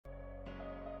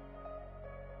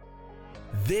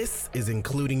This is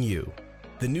Including You,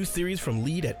 the new series from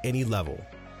Lead at Any Level.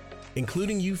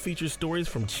 Including You features stories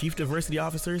from chief diversity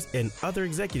officers and other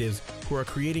executives who are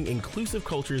creating inclusive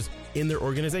cultures in their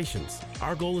organizations.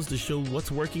 Our goal is to show what's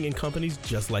working in companies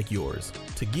just like yours,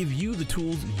 to give you the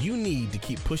tools you need to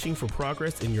keep pushing for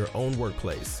progress in your own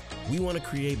workplace. We want to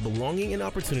create belonging and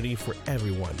opportunity for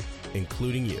everyone,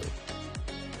 including you.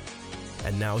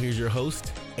 And now here's your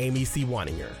host, Amy C.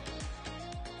 Waninger.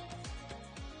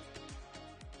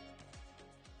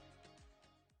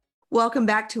 Welcome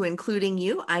back to Including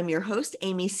You. I'm your host,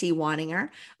 Amy C. Waninger.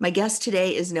 My guest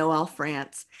today is Noelle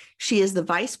France. She is the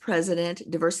Vice President,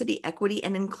 Diversity, Equity,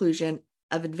 and Inclusion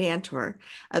of Avantor.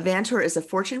 Avantor is a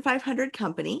Fortune 500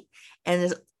 company and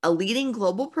is a leading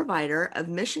global provider of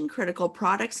mission-critical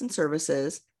products and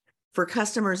services for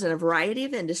customers in a variety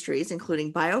of industries,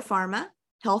 including biopharma,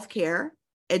 healthcare,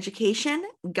 education,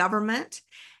 government,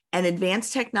 and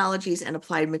advanced technologies and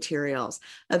applied materials.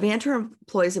 Avantor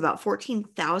employs about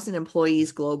 14,000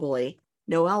 employees globally.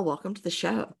 Noelle, welcome to the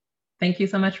show. Thank you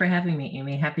so much for having me,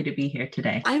 Amy. Happy to be here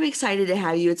today. I'm excited to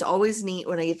have you. It's always neat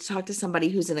when I get to talk to somebody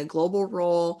who's in a global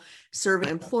role, serving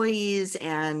employees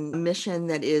and a mission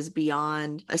that is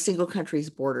beyond a single country's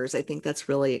borders. I think that's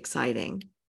really exciting.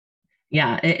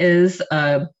 Yeah, it is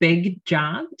a big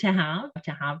job to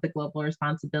have the global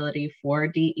responsibility for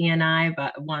DE&I,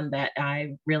 but one that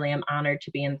I really am honored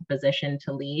to be in the position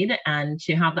to lead and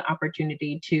to have the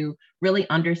opportunity to really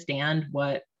understand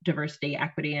what diversity,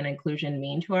 equity, and inclusion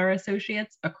mean to our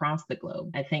associates across the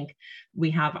globe. I think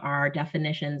we have our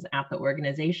definitions at the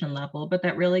organization level, but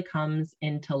that really comes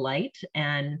into light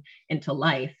and into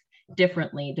life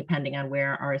differently depending on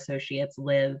where our associates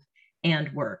live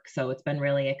and work. So it's been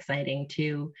really exciting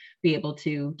to be able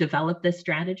to develop this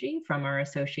strategy from our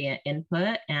associate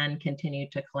input and continue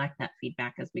to collect that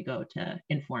feedback as we go to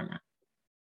inform that.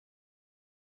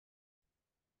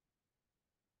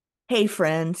 Hey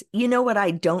friends, you know what I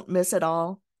don't miss at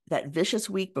all? That vicious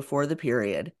week before the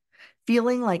period.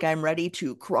 Feeling like I'm ready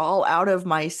to crawl out of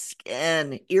my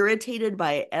skin, irritated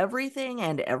by everything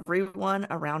and everyone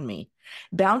around me,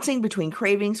 bouncing between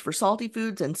cravings for salty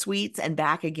foods and sweets and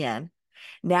back again.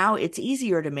 Now it's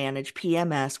easier to manage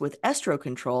PMS with Estro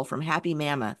Control from Happy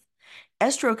Mammoth.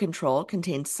 Estro Control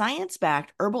contains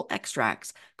science-backed herbal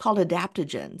extracts called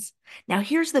adaptogens. Now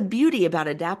here's the beauty about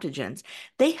adaptogens.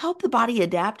 They help the body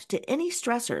adapt to any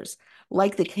stressors,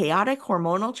 like the chaotic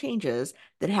hormonal changes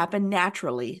that happen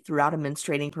naturally throughout a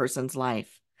menstruating person's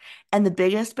life. And the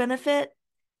biggest benefit?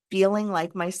 Feeling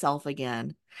like myself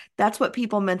again. That's what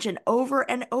people mention over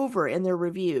and over in their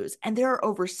reviews. And there are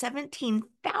over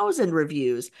 17,000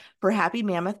 reviews for Happy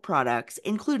Mammoth products,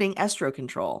 including Estro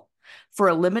Control. For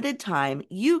a limited time,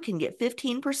 you can get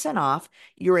 15% off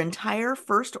your entire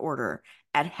first order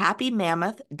at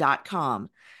happymammoth.com.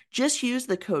 Just use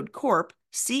the code CORP,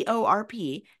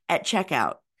 C-O-R-P, at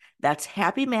checkout. That's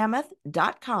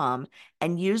happymammoth.com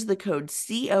and use the code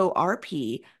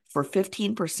CORP for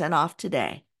 15% off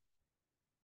today.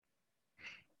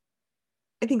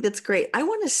 I think that's great. I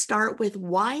want to start with,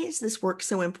 why is this work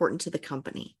so important to the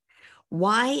company?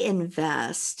 Why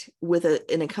invest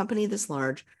in a company this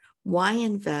large? Why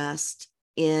invest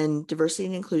in diversity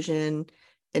and inclusion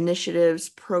initiatives,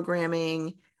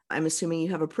 programming? I'm assuming you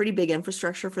have a pretty big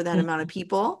infrastructure for that amount of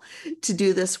people to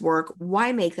do this work.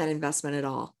 Why make that investment at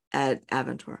all at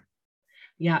Avantor?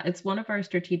 Yeah, it's one of our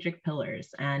strategic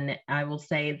pillars. And I will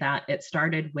say that it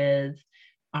started with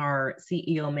our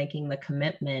CEO making the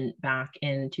commitment back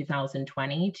in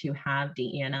 2020 to have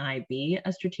DE&I be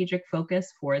a strategic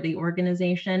focus for the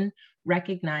organization,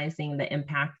 recognizing the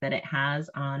impact that it has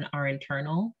on our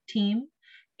internal team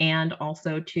and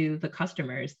also to the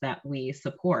customers that we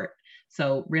support.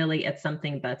 So really, it's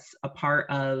something that's a part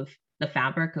of the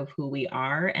fabric of who we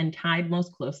are and tied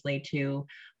most closely to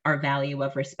our value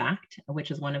of respect,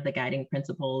 which is one of the guiding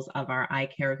principles of our I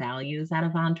Care values at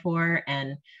Avantor.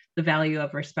 And the value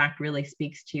of respect really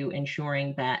speaks to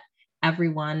ensuring that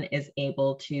everyone is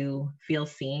able to feel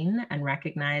seen and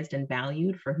recognized and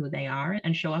valued for who they are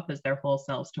and show up as their whole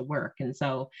selves to work. And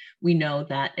so we know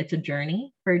that it's a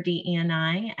journey for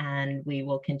DE&I, and we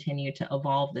will continue to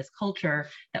evolve this culture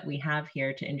that we have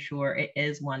here to ensure it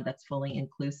is one that's fully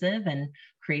inclusive and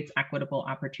creates equitable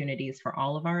opportunities for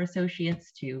all of our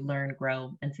associates to learn,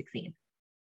 grow, and succeed.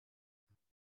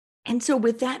 And so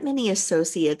with that many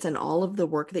associates and all of the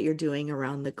work that you're doing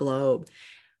around the globe,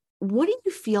 what do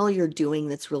you feel you're doing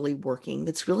that's really working,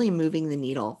 that's really moving the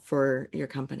needle for your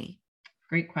company?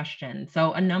 Great question.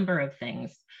 So a number of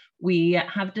things. We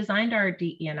have designed our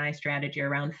DE&I strategy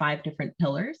around 5 different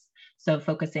pillars. So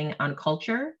focusing on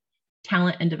culture,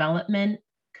 talent and development,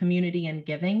 community and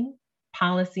giving,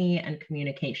 policy, and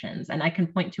communications. And I can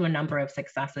point to a number of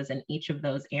successes in each of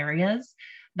those areas,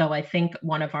 though I think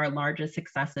one of our largest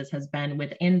successes has been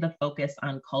within the focus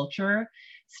on culture,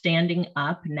 standing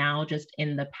up now just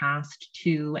in the past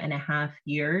 2.5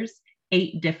 years,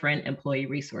 8 different employee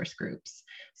resource groups.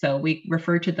 So we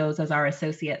refer to those as our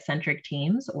associate-centric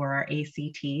teams, or our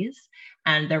ACTs,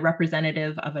 and they're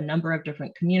representative of a number of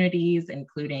different communities,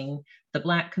 including the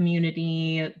Black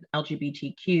community,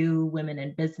 LGBTQ, women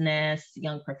in business,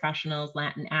 young professionals,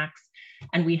 Latinx.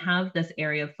 And we have this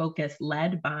area of focus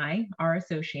led by our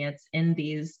associates in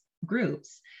these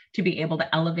groups to be able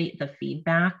to elevate the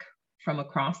feedback from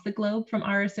across the globe from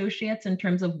our associates in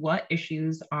terms of what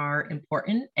issues are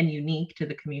important and unique to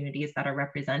the communities that are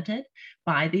represented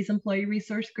by these employee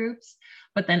resource groups,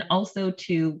 but then also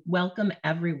to welcome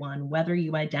everyone, whether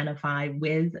you identify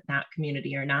with that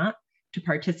community or not, to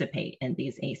participate in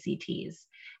these ACTs.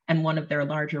 And one of their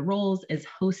larger roles is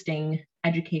hosting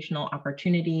educational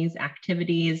opportunities,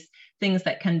 activities, things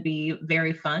that can be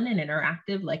very fun and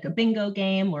interactive, like a bingo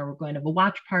game, or we're going to have a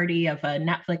watch party of a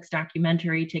Netflix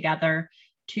documentary together,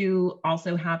 to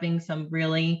also having some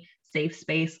really safe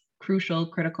space, crucial,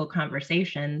 critical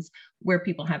conversations where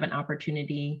people have an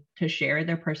opportunity to share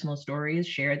their personal stories,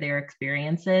 share their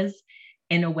experiences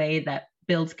in a way that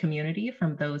builds community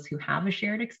from those who have a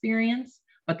shared experience,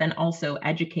 but then also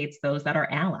educates those that are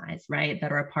allies, right,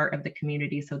 that are a part of the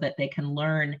community so that they can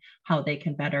learn how they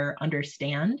can better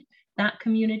understand that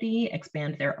community,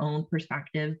 expand their own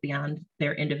perspective beyond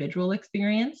their individual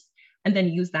experience, and then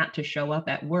use that to show up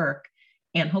at work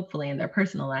and hopefully in their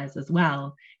personal lives as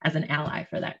well as an ally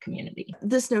for that community.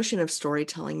 This notion of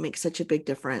storytelling makes such a big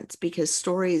difference, because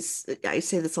stories, I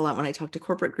say this a lot when I talk to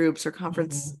corporate groups or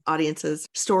conference audiences,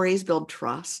 stories build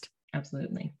trust.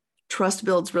 Absolutely. Trust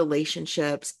builds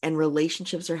relationships, and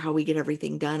relationships are how we get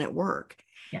everything done at work.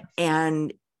 Yes.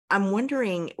 And I'm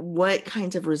wondering what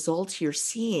kinds of results you're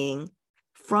seeing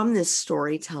from this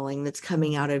storytelling that's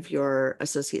coming out of your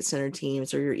associate-centered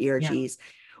teams or your ERGs.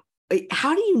 Yeah.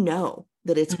 How do you know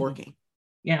that it's working?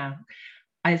 Yeah.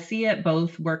 I see it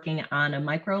both working on a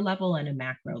micro level and a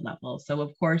macro level. So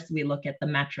of course, we look at the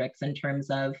metrics in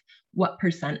terms of what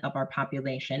percent of our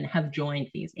population have joined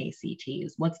these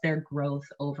ACTs, what's their growth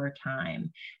over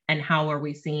time, and how are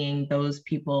we seeing those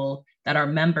people that are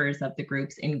members of the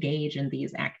groups engage in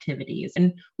these activities.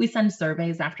 And we send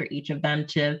surveys after each of them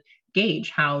to gauge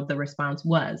how the response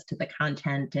was to the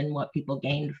content and what people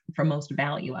gained from most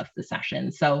value of the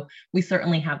session. So we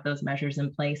certainly have those measures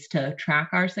in place to track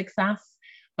our success.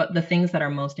 But the things that are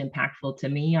most impactful to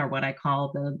me are what I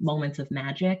call the moments of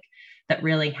magic that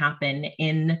really happen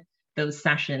in those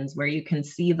sessions, where you can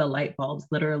see the light bulbs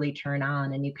literally turn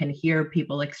on and you can hear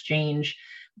people exchange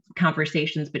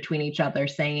conversations between each other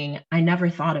saying, I never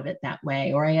thought of it that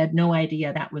way, or I had no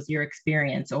idea that was your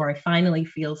experience, or I finally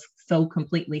feel so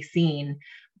completely seen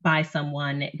by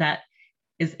someone that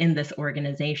is in this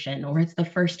organization, or it's the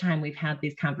first time we've had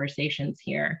these conversations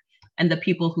here. And the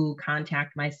people who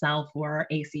contact myself or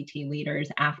ACT leaders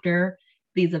after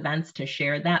these events to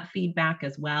share that feedback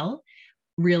as well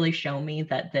really show me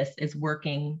that this is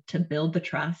working to build the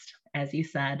trust. As you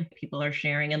said, people are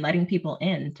sharing and letting people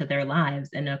into their lives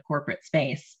in a corporate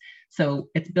space. So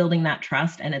it's building that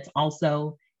trust, and it's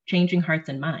also changing hearts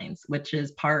and minds, which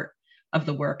is part of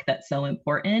the work that's so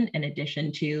important, in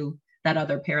addition to that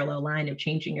other parallel line of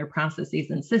changing your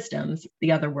processes and systems.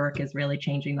 The other work is really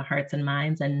changing the hearts and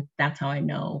minds, and that's how I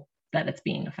know that it's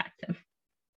being effective.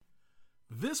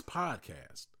 This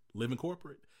podcast, Living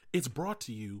Corporate, it's brought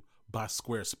to you by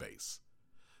Squarespace.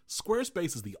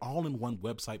 Squarespace is the all-in-one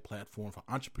website platform for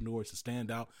entrepreneurs to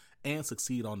stand out and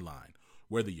succeed online.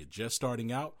 Whether you're just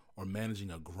starting out or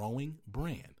managing a growing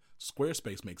brand,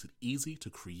 Squarespace makes it easy to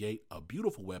create a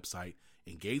beautiful website,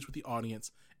 engage with the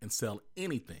audience, and sell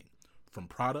anything from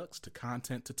products to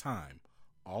content to time,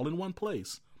 all in one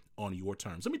place on your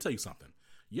terms. Let me tell you something.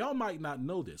 Y'all might not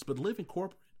know this, but Living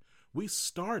Corporate, we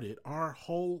started our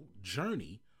whole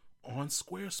journey on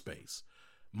Squarespace.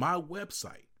 My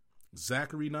website,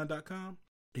 ZacharyNunn.com,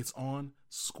 it's on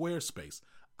Squarespace.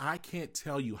 I can't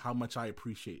tell you how much I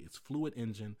appreciate its fluid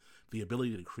engine, the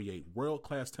ability to create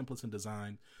world-class templates and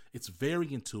design. It's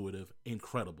very intuitive,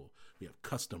 incredible. We have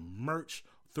custom merch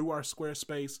through our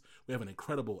Squarespace. We have an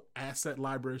incredible asset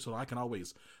library, so I can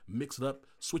always mix it up,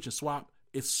 switch and swap.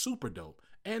 It's super dope.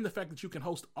 And the fact that you can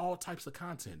host all types of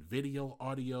content, video,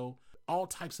 audio, all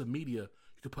types of media,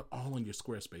 you can put all on your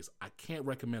Squarespace. I can't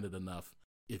recommend it enough.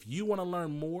 If you want to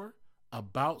learn more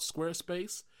about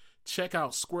Squarespace, check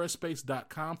out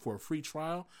squarespace.com for a free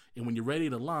trial. And when you're ready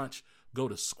to launch, go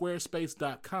to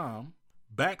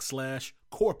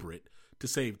squarespace.com/corporate to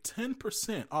save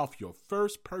 10% off your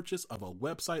first purchase of a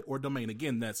website or domain.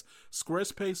 Again, that's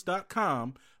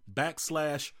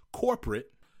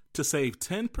squarespace.com/corporate to save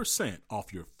 10%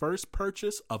 off your first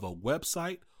purchase of a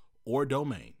website or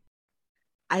domain.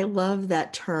 I love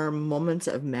that term, moments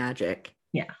of magic.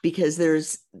 Yeah. Because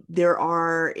there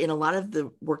are, in a lot of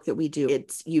the work that we do,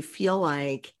 you feel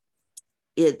like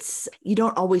you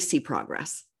don't always see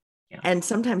progress. Yeah. And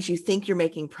sometimes you think you're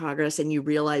making progress and you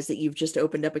realize that you've just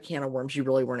opened up a can of worms you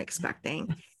really weren't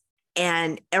expecting.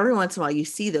 And every once in a while you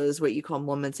see those, what you call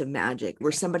moments of magic,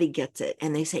 where somebody gets it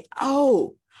and they say,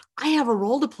 oh, I have a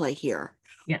role to play here.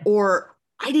 Yeah. Or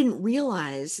I didn't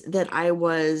realize that I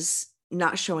was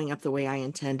not showing up the way I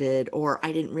intended, or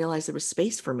I didn't realize there was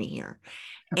space for me here.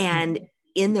 And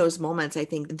in those moments, I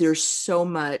think there's so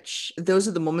much, those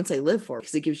are the moments I live for,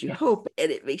 because it gives you hope and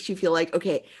it makes you feel like,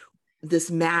 okay, this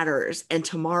matters. And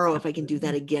tomorrow, if I can do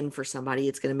that again for somebody,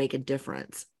 it's going to make a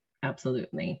difference.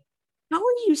 Absolutely. How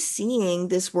are you seeing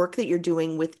this work that you're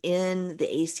doing within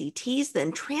the ACTs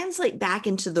then translate back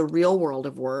into the real world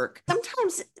of work?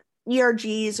 Sometimes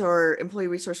ERGs, or employee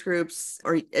resource groups,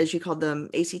 or as you call them,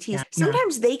 ACTs,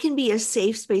 sometimes they can be a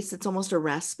safe space that's almost a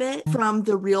respite from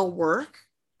the real work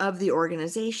of the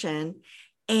organization.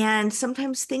 And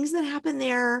sometimes things that happen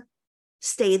there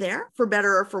stay there for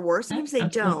better or for worse. Sometimes they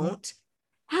don't.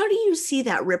 How do you see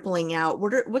that rippling out?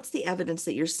 What's the evidence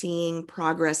that you're seeing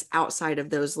progress outside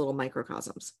of those little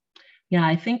microcosms? Yeah,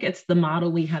 I think it's the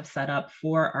model we have set up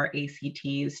for our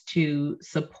ACTs to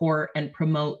support and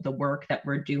promote the work that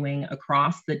we're doing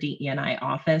across the DE&I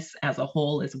office as a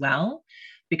whole as well.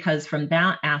 Because from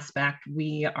that aspect,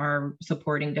 we are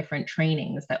supporting different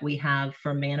trainings that we have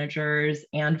for managers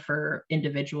and for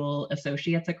individual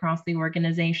associates across the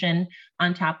organization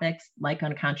on topics like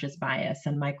unconscious bias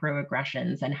and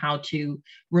microaggressions, and how to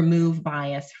remove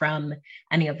bias from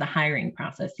any of the hiring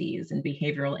processes and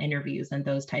behavioral interviews and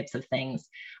those types of things.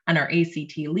 And our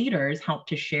ACT leaders help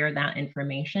to share that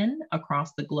information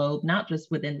across the globe, not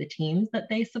just within the teams that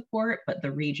they support, but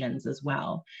the regions as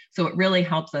well. So it really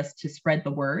helps us to spread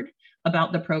the word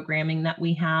about the programming that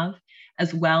we have,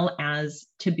 as well as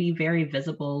to be very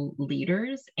visible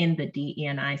leaders in the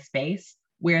DE&I space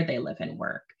where they live and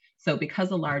work. So because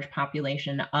a large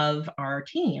population of our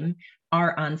team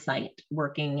are on site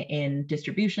working in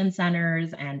distribution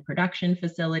centers and production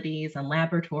facilities and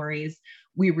laboratories,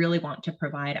 we really want to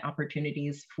provide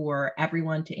opportunities for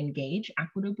everyone to engage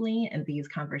equitably in these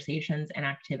conversations and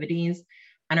activities.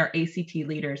 And our ACT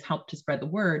leaders help to spread the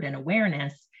word and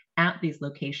awareness at these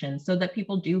locations so that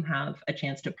people do have a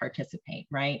chance to participate,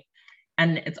 right?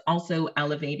 And it's also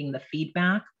elevating the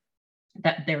feedback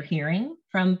that they're hearing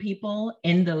from people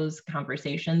in those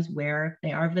conversations where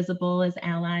they are visible as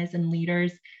allies and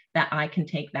leaders, that I can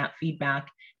take that feedback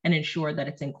and ensure that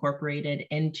it's incorporated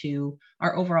into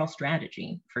our overall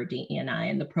strategy for DE&I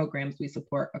and the programs we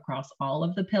support across all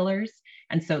of the pillars.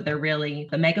 And so they're really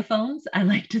the megaphones, I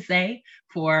like to say,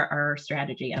 for our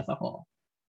strategy as a whole.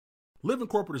 Living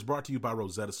Corporate is brought to you by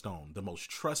Rosetta Stone, the most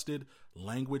trusted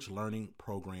language learning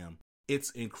program. It's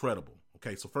incredible.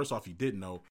 Okay, so first off, you didn't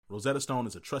know, Rosetta Stone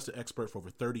is a trusted expert for over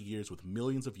 30 years with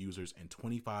millions of users and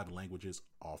 25 languages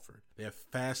offered. They have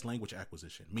fast language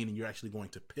acquisition, meaning you're actually going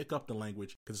to pick up the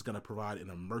language because it's going to provide an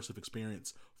immersive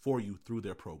experience for you through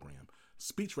their program.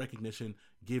 Speech recognition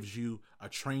gives you a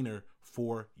trainer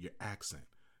for your accent.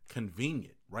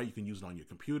 Convenient, right? You can use it on your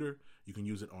computer. You can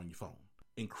use it on your phone.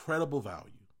 Incredible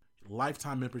value.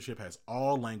 Lifetime membership has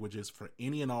all languages for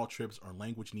any and all trips or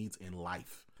language needs in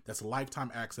life. That's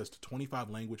lifetime access to 25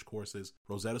 language courses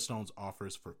Rosetta Stone's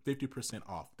offers for 50%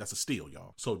 off. That's a steal,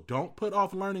 y'all. So don't put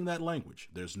off learning that language.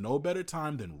 There's no better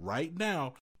time than right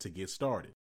now to get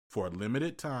started. For a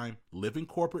limited time, Living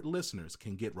Corporate listeners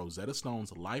can get Rosetta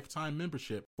Stone's lifetime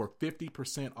membership for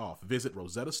 50% off. Visit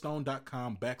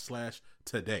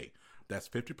rosettastone.com/today. That's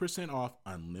 50% off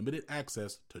unlimited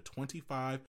access to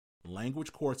 25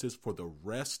 language courses for the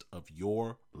rest of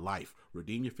your life.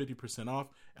 Redeem your 50% off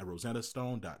at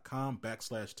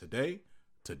rosettastone.com/today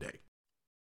today.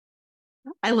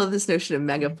 I love this notion of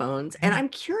megaphones. And I'm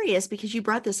curious, because you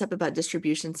brought this up about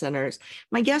distribution centers.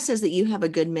 My guess is that you have a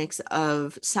good mix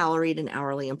of salaried and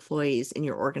hourly employees in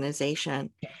your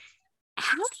organization.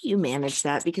 How do you manage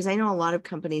that? Because I know a lot of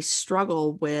companies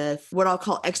struggle with what I'll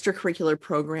call extracurricular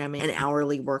programming and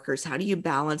hourly workers. How do you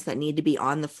balance that need to be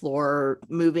on the floor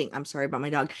moving? I'm sorry about my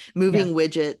dog, moving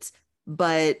widgets,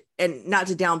 and not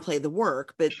to downplay the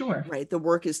work, but Sure. Right, the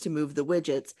work is to move the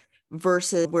widgets,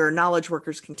 versus where knowledge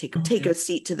workers can take a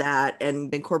seat to that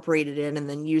and incorporate it in and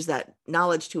then use that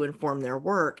knowledge to inform their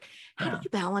work. How do you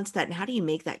balance that? And how do you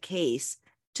make that case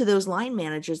to those line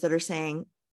managers that are saying,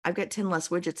 I've got 10 less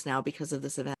widgets now because of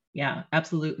this event. Yeah,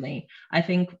 absolutely. I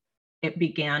think it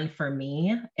began for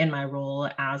me in my role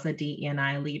as a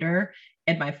DE&I leader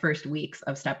in my first weeks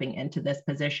of stepping into this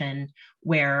position,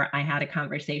 where I had a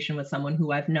conversation with someone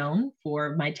who I've known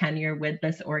for my tenure with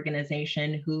this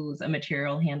organization, who's a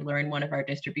material handler in one of our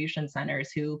distribution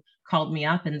centers, who called me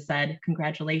up and said,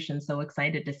 "Congratulations, so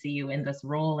excited to see you in this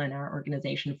role in our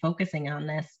organization focusing on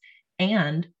this.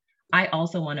 And I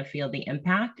also want to feel the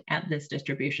impact at this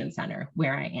distribution center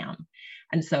where I am."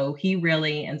 And so he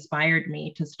really inspired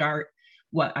me to start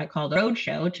what I call the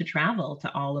roadshow, to travel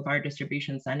to all of our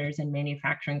distribution centers and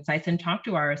manufacturing sites and talk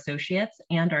to our associates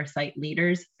and our site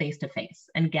leaders face to face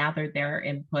and gather their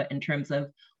input in terms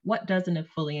of, what does a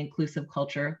fully inclusive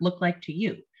culture look like to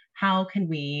you? How can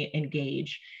we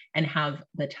engage and have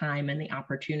the time and the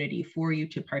opportunity for you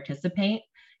to participate,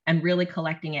 and really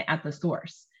collecting it at the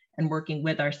source and working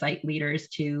with our site leaders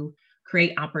to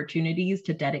create opportunities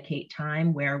to dedicate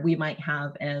time where we might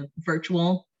have a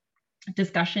virtual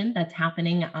discussion that's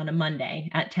happening on a Monday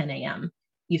at 10 a.m.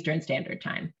 Eastern Standard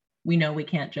Time. We know we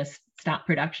can't just stop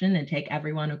production and take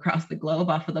everyone across the globe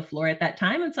off of the floor at that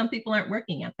time, and some people aren't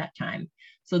working at that time.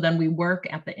 So then we work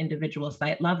at the individual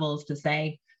site levels to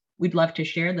say, we'd love to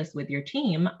share this with your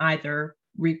team, either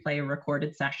replay a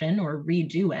recorded session or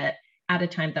redo it at a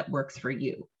time that works for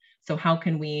you. So how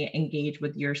can we engage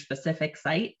with your specific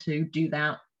site to do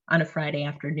that on a Friday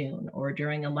afternoon or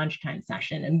during a lunchtime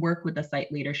session, and work with the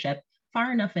site leadership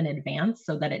far enough in advance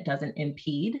so that it doesn't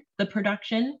impede the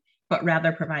production, but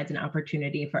rather provides an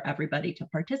opportunity for everybody to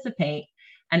participate,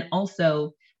 and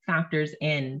also factors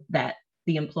in that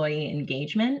the employee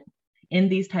engagement in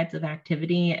these types of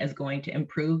activity is going to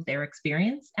improve their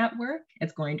experience at work.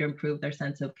 It's going to improve their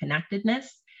sense of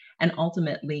connectedness. And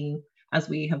ultimately, as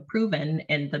we have proven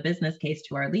in the business case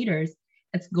to our leaders,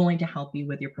 it's going to help you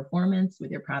with your performance,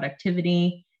 with your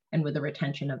productivity, and with the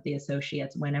retention of the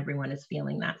associates when everyone is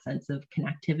feeling that sense of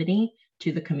connectivity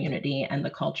to the community and the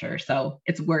culture. So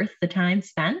it's worth the time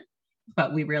spent,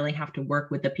 but we really have to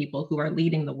work with the people who are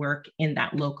leading the work in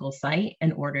that local site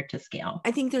in order to scale.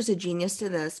 I think there's a genius to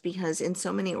this, because in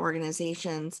so many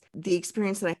organizations, the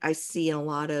experience that I see in a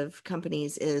lot of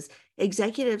companies is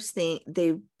executives think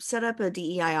they set up a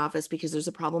DEI office because there's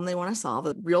a problem they want to solve,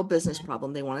 a real business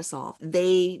problem they want to solve.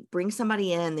 They bring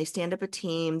somebody in, they stand up a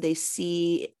team, they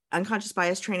see unconscious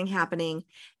bias training happening,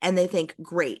 and they think,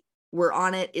 great, we're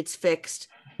on it, it's fixed,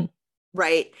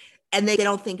 right? And they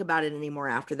don't think about it anymore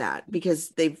after that,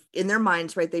 because they've, in their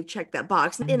minds, right, they've checked that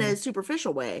box in a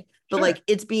superficial way, but Sure. like,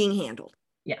 it's being handled,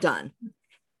 Yeah. done.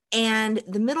 And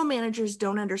the middle managers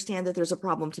don't understand that there's a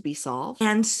problem to be solved.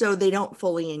 And so they don't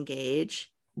fully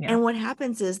engage. Yeah. And what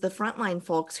happens is the frontline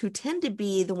folks, who tend to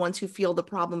be the ones who feel the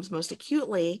problems most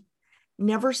acutely,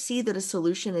 never see that a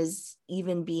solution is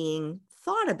even being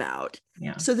thought about.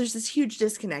 Yeah. So there's this huge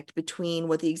disconnect between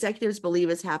what the executives believe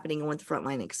is happening and what the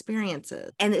frontline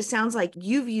experiences. And it sounds like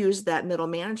you've used that middle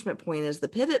management point as the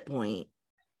pivot point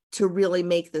to really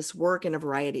make this work in a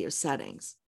variety of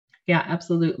settings. Yeah,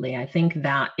 absolutely. I think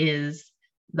that is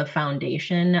the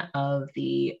foundation of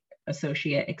the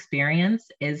associate experience,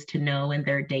 is to know in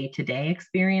their day-to-day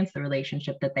experience, the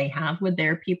relationship that they have with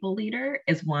their people leader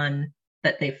is one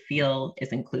that they feel is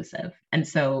inclusive. And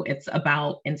so it's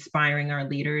about inspiring our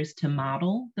leaders to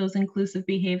model those inclusive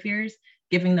behaviors,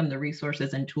 giving them the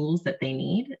resources and tools that they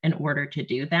need in order to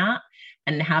do that,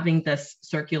 and having this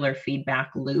circular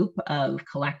feedback loop of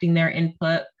collecting their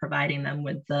input, providing them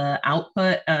with the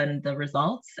output and the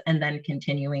results, and then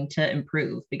continuing to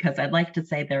improve. Because I'd like to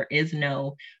say there is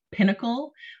no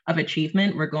pinnacle of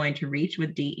achievement we're going to reach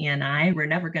with DE&I. We're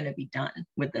never going to be done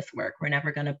with this work. We're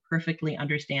never going to perfectly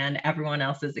understand everyone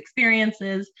else's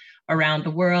experiences around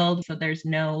the world. So there's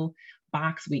no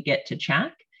box we get to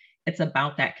check. It's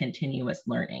about that continuous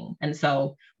learning. And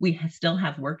so we still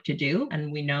have work to do,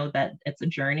 and we know that it's a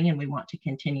journey and we want to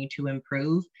continue to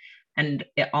improve. And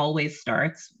it always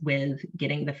starts with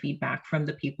getting the feedback from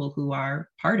the people who are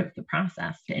part of the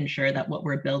process to ensure that what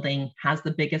we're building has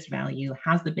the biggest value,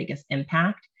 has the biggest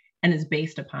impact, and is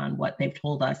based upon what they've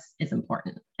told us is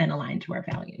important and aligned to our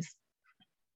values.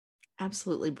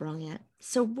 Absolutely brilliant.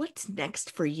 So what's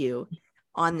next for you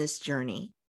on this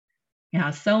journey?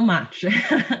 Yeah, so much.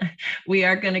 We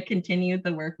are going to continue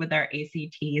the work with our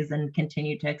ACTs and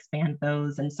continue to expand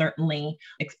those, and certainly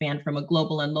expand from a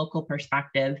global and local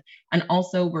perspective. And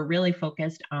also, we're really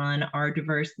focused on our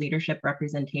diverse leadership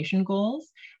representation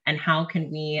goals and how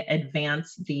can we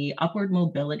advance the upward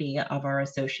mobility of our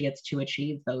associates to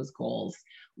achieve those goals.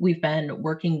 We've been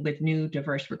working with new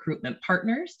diverse recruitment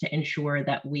partners to ensure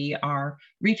that we are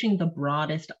reaching the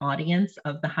broadest audience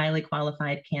of the highly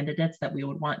qualified candidates that we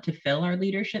would want to fill fill our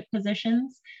leadership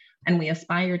positions. And we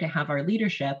aspire to have our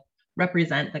leadership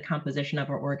represent the composition of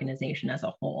our organization as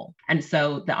a whole. And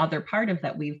so the other part of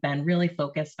that we've been really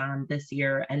focused on this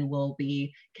year, and will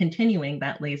be continuing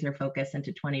that laser focus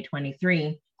into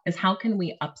 2023, is how can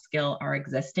we upskill our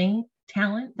existing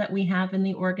talent that we have in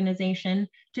the organization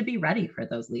to be ready for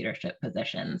those leadership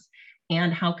positions?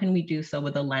 And how can we do so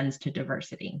with a lens to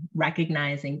diversity,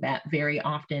 recognizing that very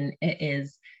often it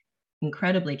is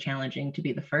incredibly challenging to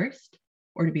be the first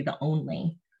or to be the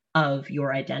only of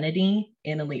your identity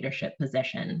in a leadership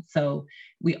position. So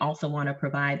we also want to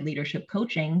provide leadership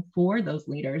coaching for those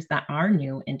leaders that are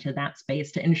new into that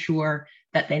space to ensure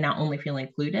that they not only feel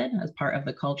included as part of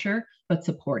the culture, but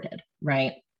supported,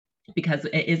 right? Because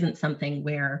it isn't something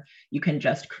where you can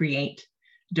just create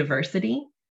diversity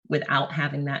without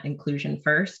having that inclusion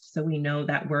first. So we know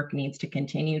that work needs to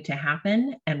continue to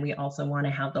happen. And we also want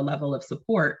to have the level of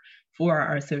support for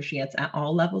our associates at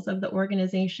all levels of the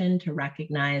organization to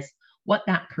recognize what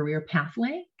that career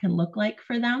pathway can look like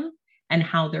for them and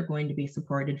how they're going to be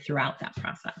supported throughout that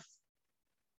process.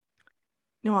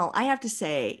 Noelle, I have to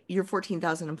say, your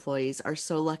 14,000 employees are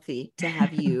so lucky to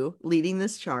have you leading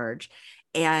this charge.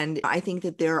 And I think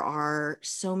that there are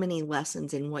so many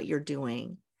lessons in what you're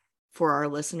doing for our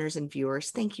listeners and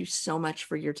viewers. Thank you so much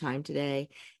for your time today.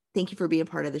 Thank you for being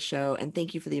part of the show. And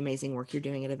thank you for the amazing work you're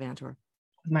doing at Avantor.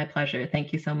 My pleasure.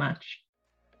 Thank you so much.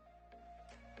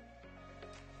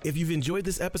 If you've enjoyed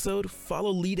this episode,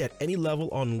 follow Lead at Any Level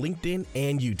on LinkedIn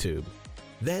and YouTube.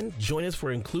 Then join us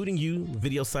for Including You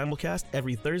video simulcast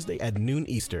every Thursday at noon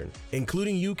Eastern.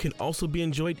 Including You can also be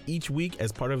enjoyed each week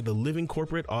as part of the Living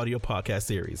Corporate audio podcast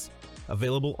series,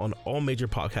 available on all major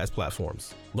podcast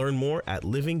platforms. Learn more at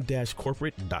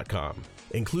living-corporate.com.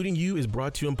 Including You is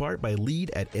brought to you in part by Lead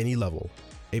at Any Level,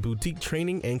 a boutique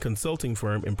training and consulting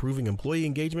firm improving employee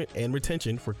engagement and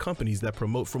retention for companies that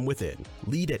promote from within.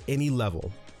 Lead at Any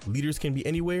Level. Leaders can be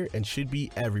anywhere and should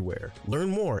be everywhere. Learn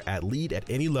more at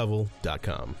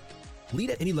leadatanylevel.com. Lead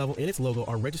at Any Level and its logo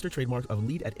are registered trademarks of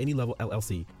Lead at Any Level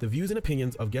LLC. The views and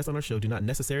opinions of guests on our show do not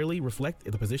necessarily reflect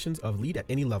the positions of Lead at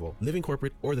Any Level, Living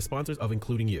Corporate, or the sponsors of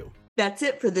Including You. That's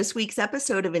it for this week's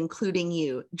episode of Including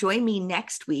You. Join me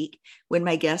next week when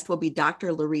my guest will be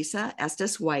Dr. Larissa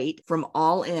Estes White from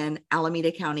All In,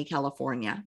 Alameda County, California.